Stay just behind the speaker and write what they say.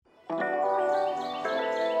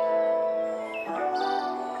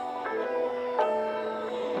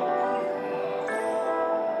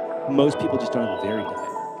most people just don't have a varied diet.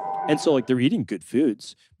 And so like they're eating good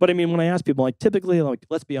foods. But I mean, when I ask people, like typically, like,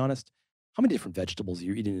 let's be honest, how many different vegetables are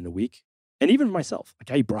you eating in a week? And even for myself,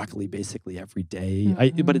 like I eat broccoli basically every day.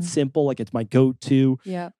 But it's Mhm. simple, like it's my go-to.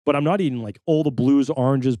 Yeah. But I'm not eating like all the blues,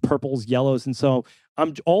 oranges, purples, yellows. And so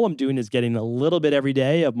I'm doing is getting a little bit every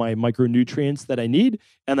day of my micronutrients that I need.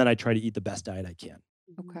 And then I try to eat the best diet I can.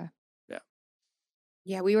 Okay. Yeah.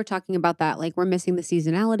 Yeah, we were talking about that. Like, we're missing the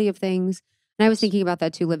seasonality of things. And I was Yes. thinking about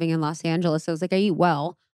that too, living in Los Angeles. I was like, I eat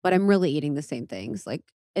well, but I'm really eating the same things, like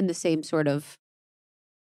in the same sort of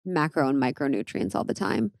macro and micronutrients all the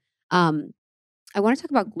time. Um, I want to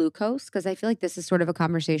talk about glucose because I feel like this is sort of a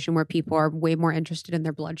conversation where people are way more interested in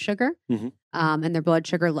their blood sugar Mhm. and their blood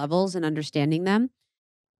sugar levels and understanding them.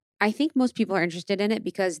 I think most people are interested in it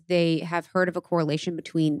because they have heard of a correlation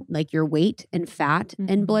between like your weight and fat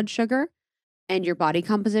and Mhm. blood sugar and your body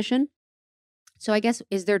composition. So I guess,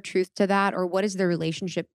 is there truth to that, or what is the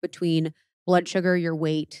relationship between blood sugar, your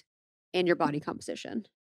weight, and your body composition?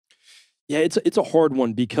 Yeah, it's a hard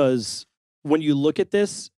one because when you look at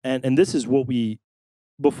this, and this is what we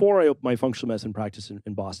before I opened my functional medicine practice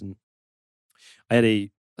in Boston, I had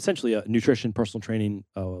essentially a nutrition personal training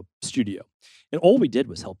studio, and all we did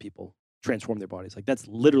was help people transform their bodies. Like that's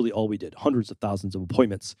literally all we did. Hundreds of thousands of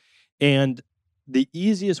appointments, and the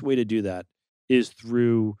easiest way to do that is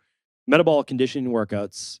through metabolic conditioning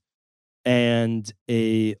workouts and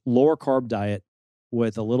a lower carb diet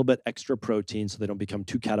with a little bit extra protein so they don't become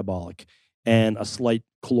too catabolic and a slight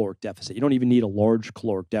caloric deficit. You don't even need a large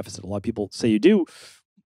caloric deficit. A lot of people say you do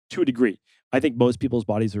to a degree. I think most people's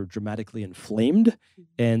bodies are dramatically inflamed.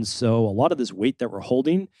 And so a lot of this weight that we're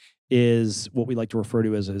holding is what we like to refer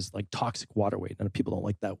to as like toxic water weight. And people don't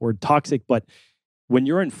like that word toxic, but when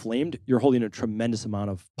you're inflamed, you're holding a tremendous amount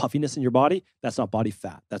of puffiness in your body. That's not body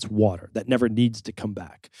fat. That's water that never needs to come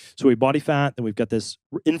back. So we have body fat, then we've got this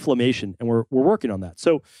inflammation, and we're working on that.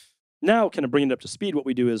 So now, kind of bringing it up to speed, what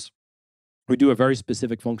we do is we do a very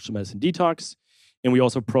specific functional medicine detox, and we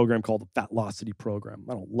also a program called the Fatlocity program.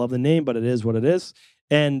 I don't love the name, but it is what it is,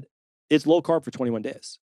 and it's low carb for 21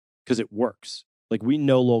 days because it works. Like we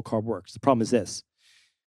know low carb works. The problem is this: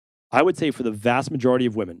 I would say for the vast majority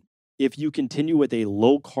of women, if you continue with a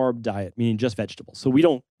low carb diet, meaning just vegetables, so we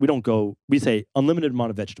say unlimited amount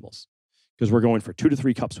of vegetables because we're going for 2 to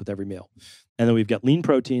 3 cups with every meal, and then we've got lean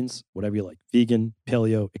proteins, whatever you like, vegan,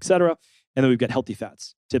 paleo, etc., and then we've got healthy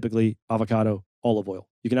fats, typically avocado, olive oil.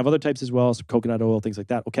 You can have other types as well, so coconut oil, things like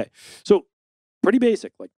that. Okay, so pretty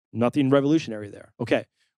basic, like nothing revolutionary there. Okay,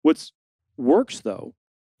 what's works though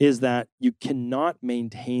is that you cannot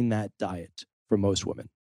maintain that diet for most women.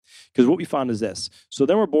 Because what we found is this. So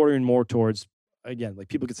then we're bordering more towards, again, like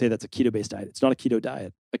people could say that's a keto based diet. It's not a keto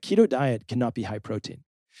diet. A keto diet cannot be high protein.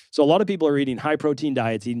 So a lot of people are eating high protein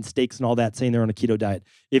diets, eating steaks and all that, saying they're on a keto diet.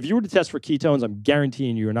 If you were to test for ketones, I'm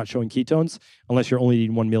guaranteeing you are not showing ketones unless you're only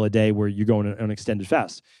eating one meal a day where you go on an extended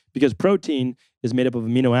fast. Because protein is made up of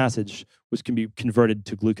amino acids, which can be converted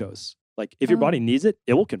to glucose. Like if your body Oh. needs it,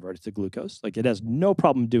 it will convert it to glucose. Like it has no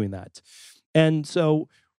problem doing that. And so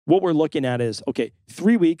what we're looking at is okay,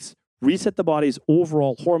 3 weeks, reset the body's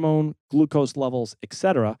overall hormone, glucose levels,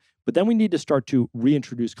 etc. But then we need to start to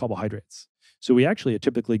reintroduce carbohydrates. So we actually are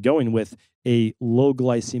typically going with a low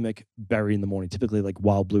glycemic berry in the morning, typically like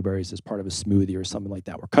wild blueberries as part of a smoothie or something like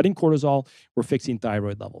that. We're cutting cortisol, we're fixing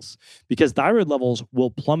thyroid levels because thyroid levels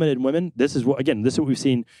will plummet in women. This is what we've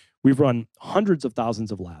seen. We've run hundreds of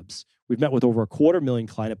thousands of labs. We've met with over 250,000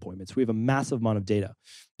 client appointments. We have a massive amount of data.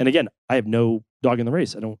 And again, I have no dog in the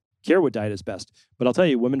race. I don't care what diet is best. But I'll tell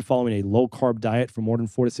you, women following a low carb diet for more than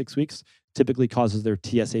 4 to 6 weeks typically causes their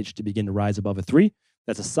TSH to begin to rise above a 3.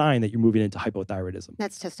 That's a sign that you're moving into hypothyroidism.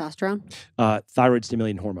 That's testosterone. Thyroid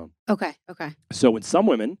stimulating hormone. Okay. Okay. So in some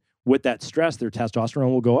women, with that stress, their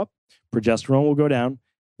testosterone will go up, progesterone will go down,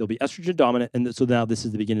 they'll be estrogen dominant, and so now this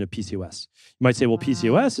is the beginning of PCOS. You might say, well, Wow.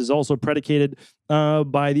 PCOS is also predicated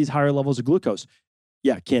by these higher levels of glucose.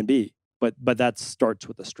 Yeah, it can be, but that starts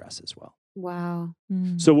with the stress as well. Wow.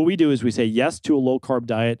 So what we do is we say yes to a low carb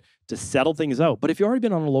diet to settle things out. But if you've already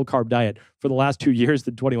been on a low carb diet for the last 2 years,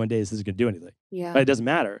 then 21 days isn't going to do anything. Yeah. It doesn't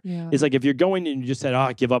matter. Yeah. It's like if you're going and you just said,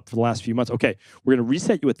 I give up for the last few months. Okay, we're going to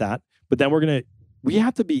reset you with that. But then we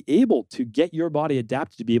have to be able to get your body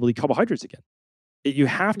adapted to be able to eat carbohydrates again. You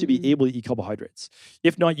have to be able to eat carbohydrates.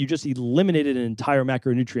 If not, you just eliminated an entire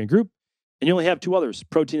macronutrient group and you only have 2 others,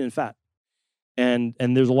 protein and fat. And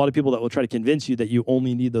there's a lot of people that will try to convince you that you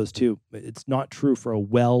only need those 2. It's not true for a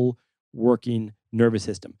well-working nervous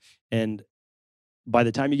system. And by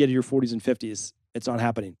the time you get to your 40s and 50s, It's not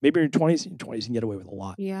happening. Maybe in your 20s, you can get away with a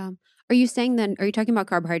lot. Yeah. Are you saying then, are you talking about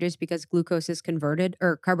carbohydrates because glucose is converted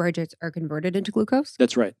or carbohydrates are converted into glucose?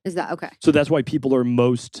 That's right. Is that okay? So that's why people are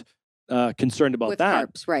most concerned about With that.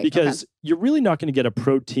 carbs, right? Because you're really not going to get a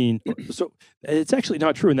protein. So it's actually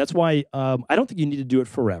not true. And that's why I don't think you need to do it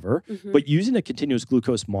forever. Mhm. But using a continuous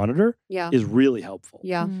glucose monitor Yeah. is really helpful.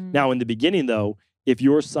 Yeah. Now, in the beginning, though, if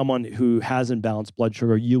you're someone who has imbalanced blood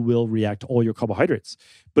sugar, you will react to all your carbohydrates.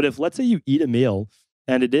 But if, let's say, you eat a meal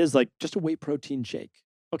and it is like just a whey protein shake.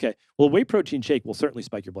 Okay, well, a whey protein shake will certainly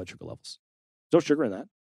spike your blood sugar levels. No sugar in that.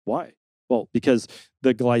 Why? Well, because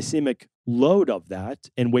the glycemic load of that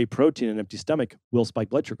and whey protein in an empty stomach will spike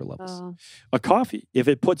blood sugar levels. Oh. A coffee, if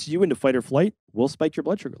it puts you into fight or flight, will spike your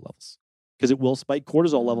blood sugar levels because it will spike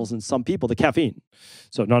cortisol levels in some people, the caffeine.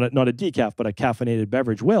 So not a decaf, but a caffeinated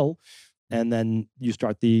beverage will. And then you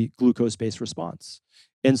start the glucose-based response.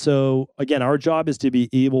 And so, again, our job is to be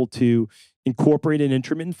able to incorporate an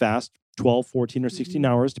intermittent fast, 12, 14, or 16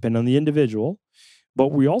 hours, depending on the individual.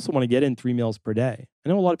 But we also want to get in 3 meals per day. I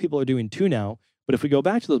know a lot of people are doing 2 now, but if we go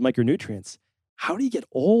back to those micronutrients, how do you get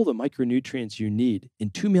all the micronutrients you need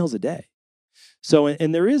in 2 meals a day? So,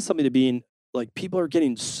 and there is something to being like people are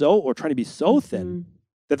getting so, or trying to be so thin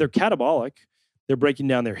that they're catabolic. They're breaking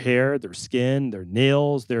down their hair, their skin, their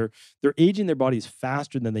nails. They're aging their bodies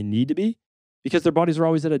faster than they need to be because their bodies are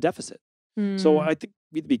always at a deficit. So I think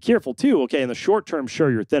we need to be careful too. Okay, in the short term,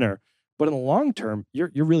 sure, you're thinner, but in the long term, you're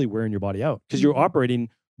really wearing your body out because you're operating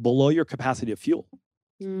below your capacity of fuel.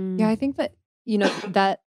 Yeah, I think that,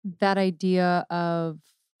 that idea of,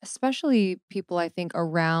 especially people I think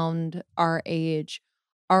around our age,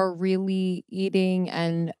 are really eating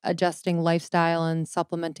and adjusting lifestyle and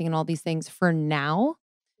supplementing and all these things for now,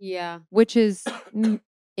 Yeah. which is,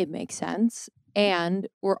 it makes sense. And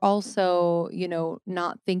we're also,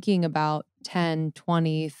 not thinking about 10,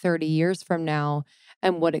 20, 30 years from now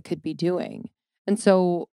and what it could be doing. And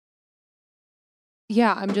so,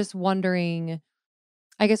 yeah, I'm just wondering,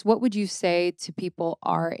 I guess, what would you say to people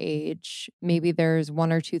our age? Maybe there's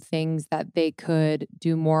 1 or 2 things that they could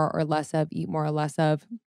do more or less of, eat more or less of,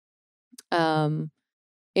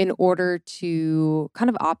 in order to kind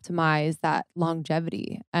of optimize that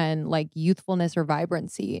longevity and like youthfulness or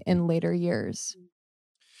vibrancy in later years.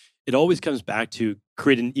 It always comes back to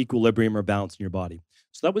create an equilibrium or balance in your body.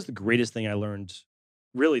 So that was the greatest thing I learned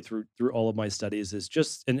really through all of my studies is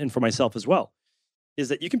just, and for myself as well, is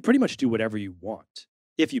that you can pretty much do whatever you want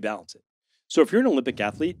if you balance it. So if you're an Olympic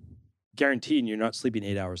athlete, guaranteed you're not sleeping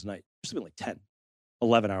 8 hours a night. You're sleeping like 10,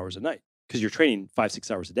 11 hours a night because you're training 5,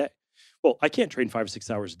 6 hours a day. Well, I can't train 5 or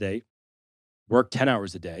 6 hours a day, work 10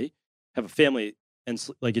 hours a day, have a family, and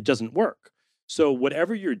like it doesn't work. So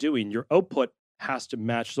whatever you're doing, your output has to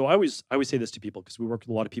match. So I always say this to people because we work with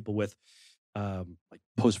a lot of people with like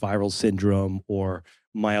post-viral syndrome or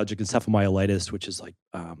myalgic encephalomyelitis, which is like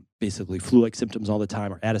basically flu-like symptoms all the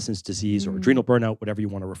time, or Addison's disease, or adrenal burnout, whatever you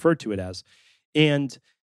want to refer to it as. And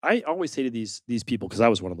I always say to these people, because I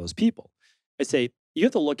was one of those people, I say you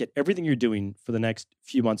have to look at everything you're doing for the next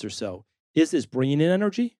few months or so. Is this bringing in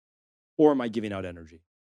energy, or am I giving out energy?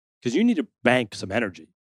 Because you need to bank some energy.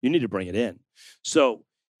 You need to bring it in. So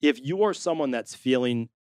if you are someone that's feeling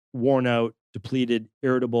worn out, depleted,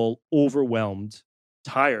 irritable, overwhelmed,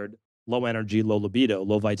 tired, low energy, low libido,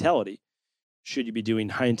 low vitality, should you be doing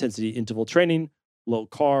high intensity interval training, low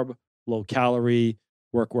carb, low calorie,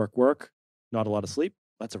 work, not a lot of sleep?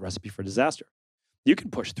 That's a recipe for disaster. You can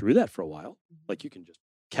push through that for a while. Like you can just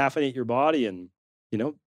caffeinate your body and,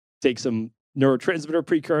 take some neurotransmitter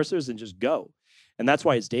precursors and just go. And that's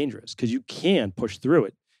why it's dangerous, because you can push through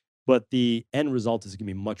it, but the end result is going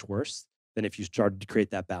to be much worse than if you started to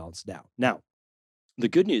create that balance now. Now, the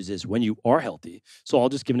good news is when you are healthy, so I'll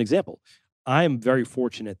just give an example. I am very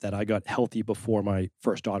fortunate that I got healthy before my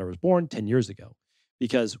first daughter was born 10 years ago,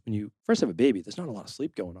 because when you first have a baby, there's not a lot of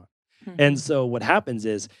sleep going on. And so what happens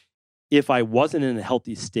is if I wasn't in a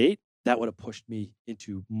healthy state, that would have pushed me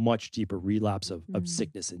into much deeper relapse of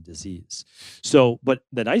sickness and disease. So, but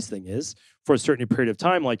the nice thing is for a certain period of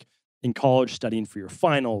time, like in college, studying for your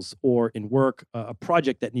finals, or in work, a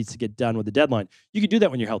project that needs to get done with a deadline, you can do that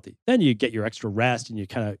when you're healthy. Then you get your extra rest and you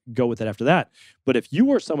kind of go with it after that. But if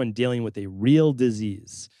you are someone dealing with a real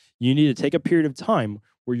disease, you need to take a period of time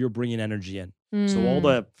where you're bringing energy in. So all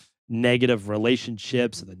the negative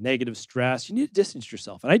relationships and the negative stress, you need to distance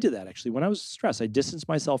yourself. And I did that actually when I was stressed. I distanced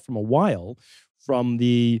myself from a while from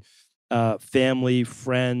the family,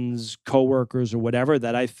 friends, coworkers, or whatever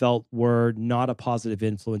that I felt were not a positive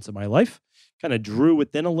influence in my life. Kind of drew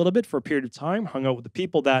within a little bit for a period of time, hung out with the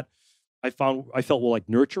people that I felt were like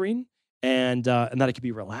nurturing and that I could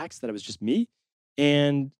be relaxed, that it was just me.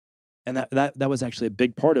 And And that was actually a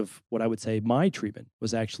big part of what I would say my treatment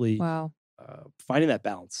was actually Wow. finding that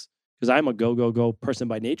balance, because I'm a go person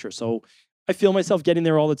by nature. So I feel myself getting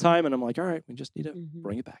there all the time, and I'm like, all right, we just need to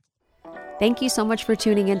bring it back. Thank you so much for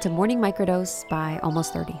tuning in to Morning Microdose by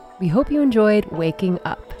Almost 30. We hope you enjoyed waking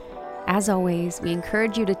up. As always, we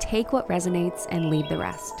encourage you to take what resonates and leave the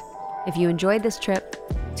rest. If you enjoyed this trip,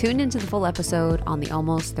 tune into the full episode on the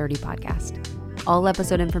Almost 30 podcast. All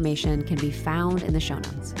episode information can be found in the show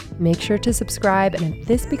notes. Make sure to subscribe, and if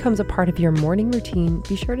this becomes a part of your morning routine,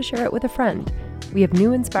 be sure to share it with a friend. We have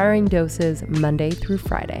new inspiring doses Monday through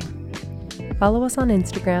Friday. Follow us on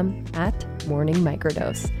Instagram at Morning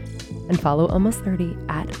Microdose, and follow Almost 30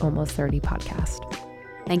 at Almost 30 Podcast.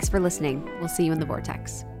 Thanks for listening. We'll see you in the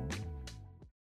vortex.